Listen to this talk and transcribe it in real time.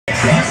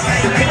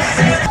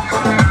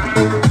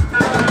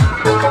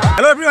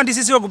Hello everyone, this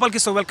is your Gopal.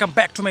 So welcome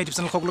back to my YouTube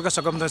channel. সকলোকে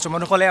স্বাগতম জনাইছো।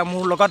 মনুকলে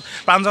মোৰ লগত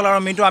প্ৰাঞ্জল আৰু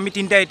মিন্টু আমি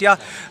তিনটা এতিয়া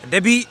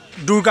দেৱী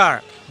দুৰ্গাৰ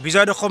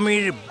বিজয়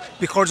দশমীৰ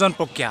বিসৰ্জন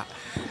প্ৰক্ৰিয়া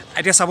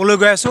এতিয়া চাবলৈ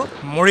গৈ আছো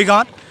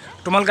মৰিগাঁৱত।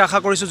 তোমালোকে আশা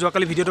কৰিছো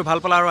যোৱাকালি ভিডিঅটো ভাল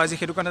পালা আৰু আজি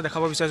সেইটো কাৰণে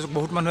দেখাব বিচাৰিছো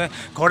বহুত মানুহে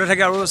ঘৰতে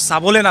থাকে আৰু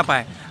চাবলৈ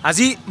নাপায়।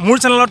 আজি মোৰ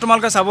চেনেলত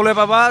তোমালোকে চাবলৈ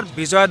পাবা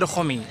বিজয়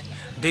দশমী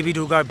দেৱী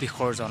দুৰ্গাৰ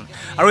বিসৰ্জন।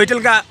 আৰু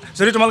এতিয়ালৈকে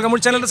যদি তোমালোকে মোৰ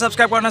চেনেলটো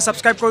সাবস্ক্ৰাইব কৰা নাই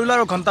সাবস্ক্ৰাইব কৰিলা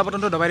আৰু ঘণ্টা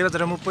বটনটো দবাই দিবা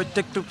যাতে মোৰ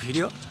প্ৰত্যেকটো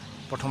ভিডিঅ'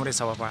 প্ৰথমতে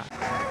চাব পাৰা।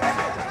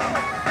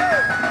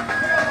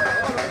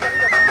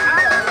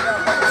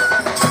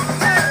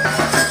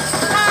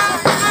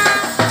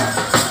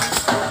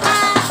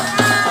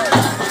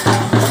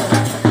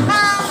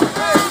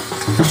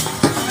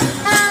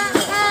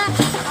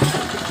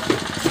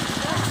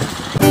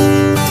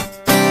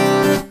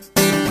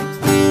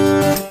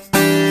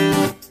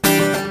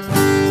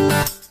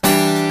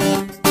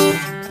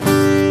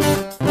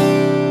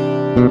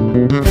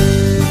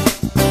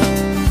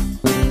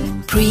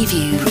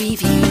 Preview.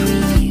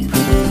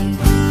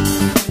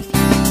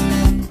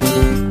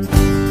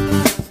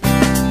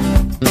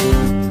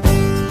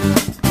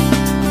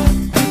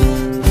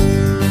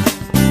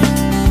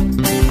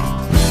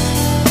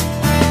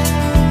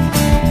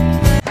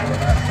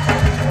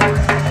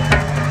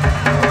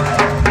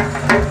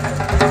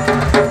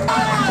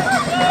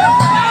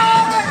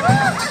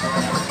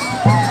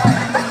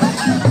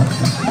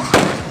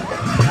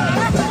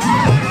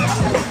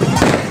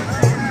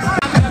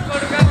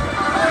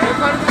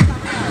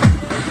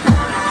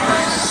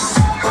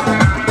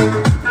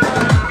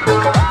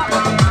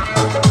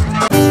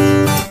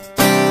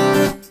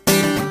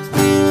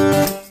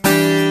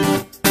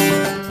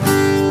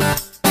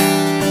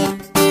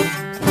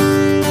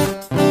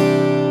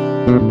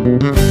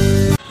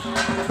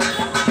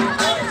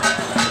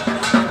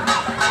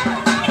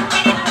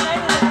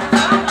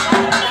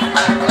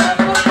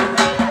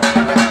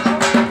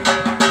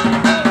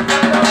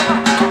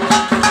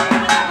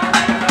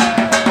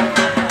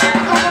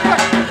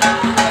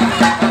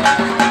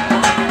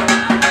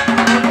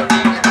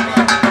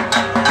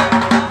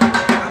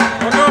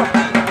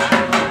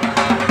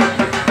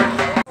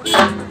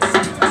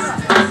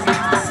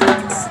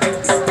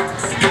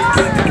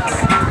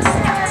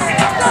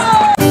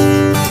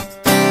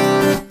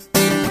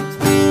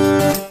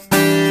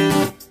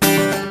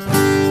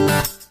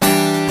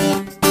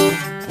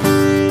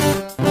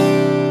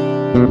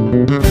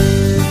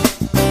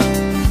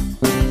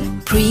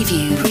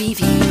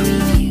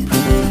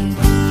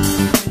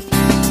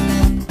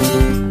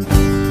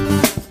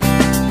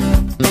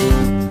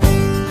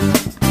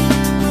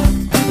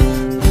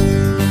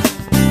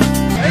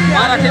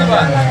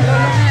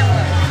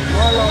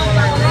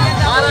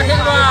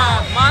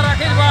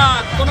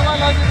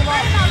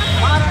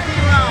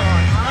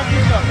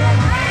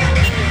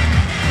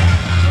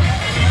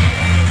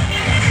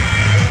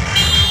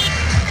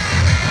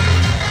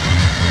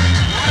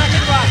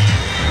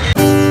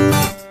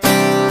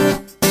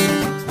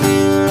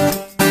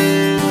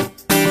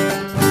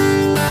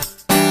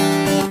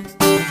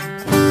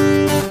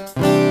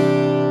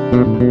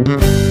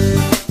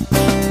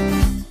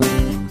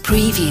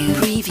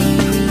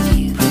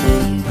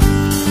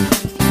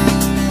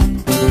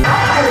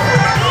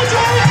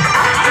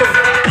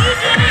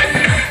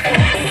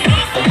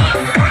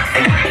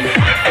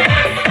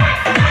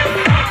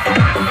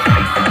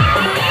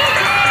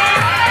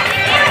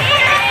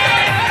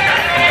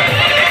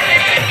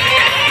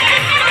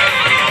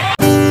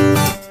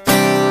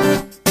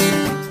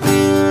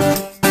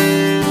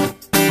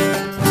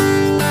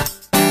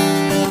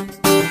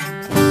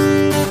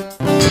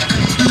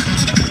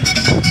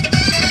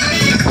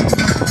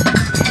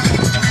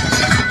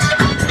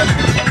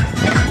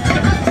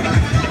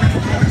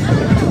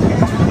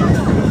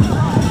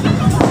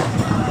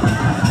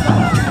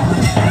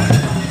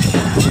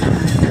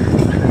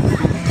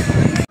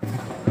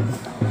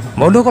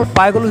 বন্ধুসকল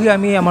পাই গ'লোহি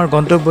আমি আমাৰ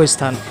গন্তব্য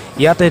স্থান।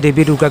 ইয়াতে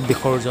দেৱী দুৰ্গাক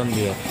বিসৰ্জন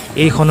দিয়ে।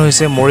 এইখন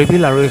হৈছে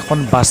মৰিবিল আৰু এইখন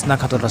বাছনা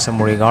ঘাটত আছে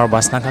মৰিগাঁৱৰ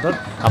বাছনা ঘাটত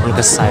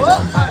আপোনালোকে চাই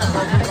যাওক।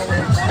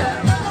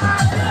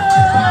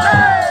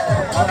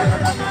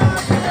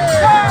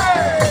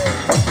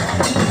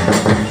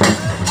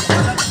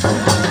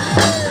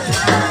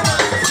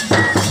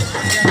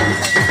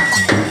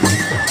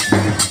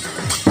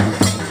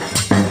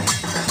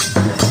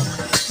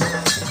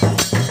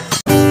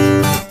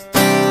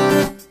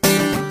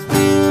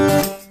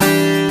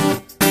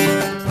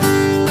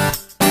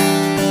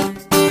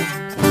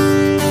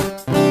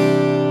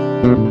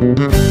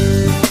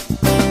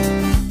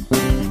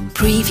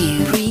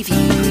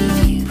 Preview.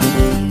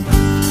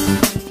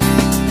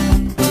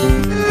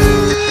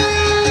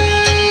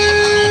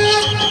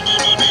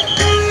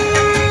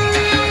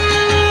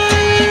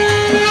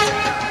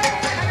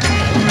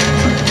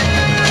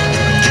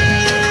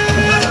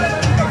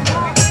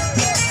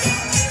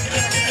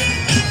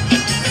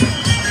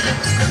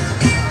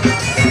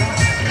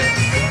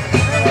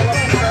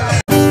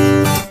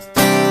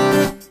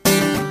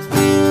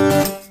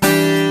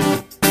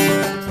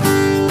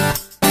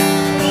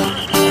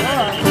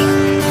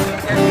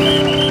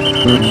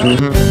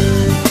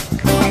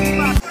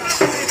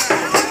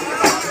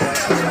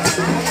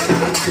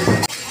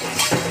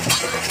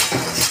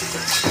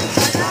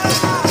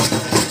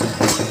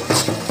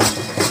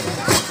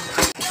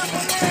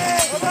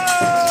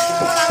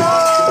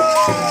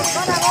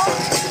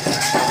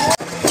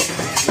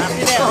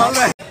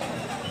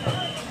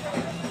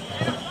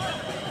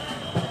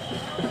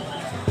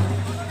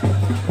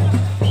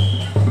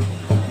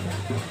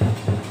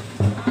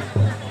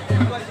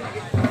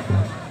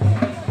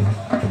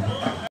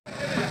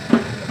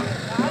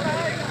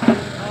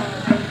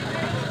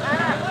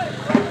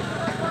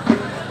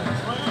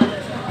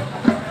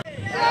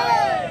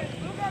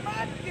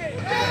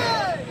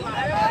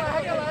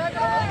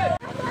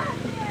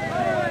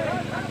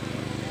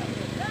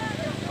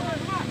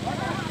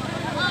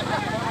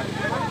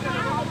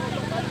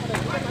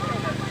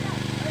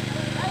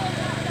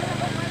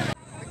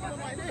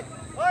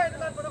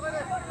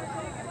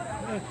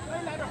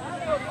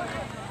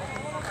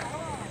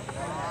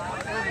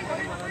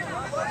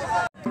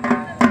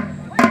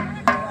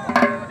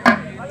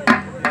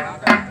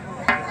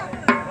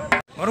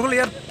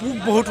 ইয়াত পোক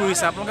বহুত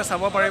উৰিছে আপোনালোকে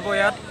চাব পাৰিব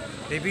ইয়াত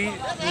দেৱী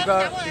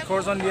দুৰ্গাৰ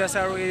বিসৰ্জন দি আছে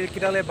আৰু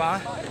এইকেইডালে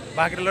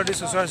বাঁহকেইডালৰ দি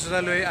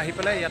চুচৰাই লৈ আহি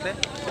পেলাই ইয়াতে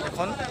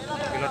এখন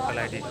বিলত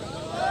পেলাই দিয়ে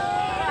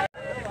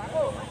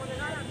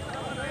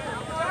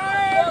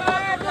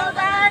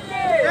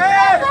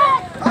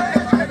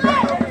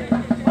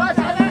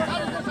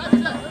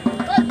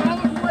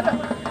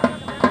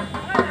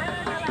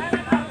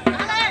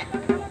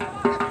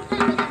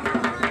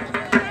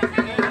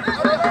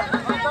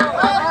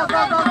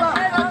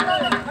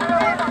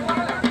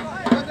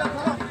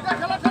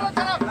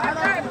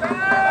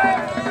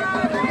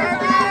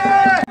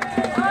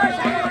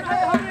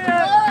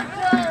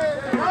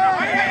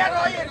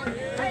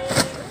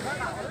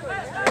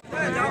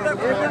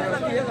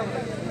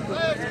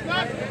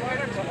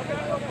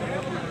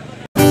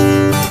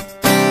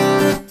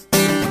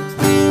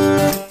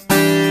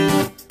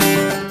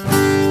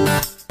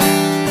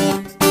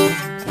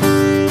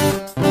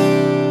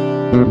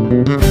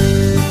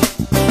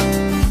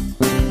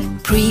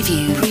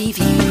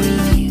Preview.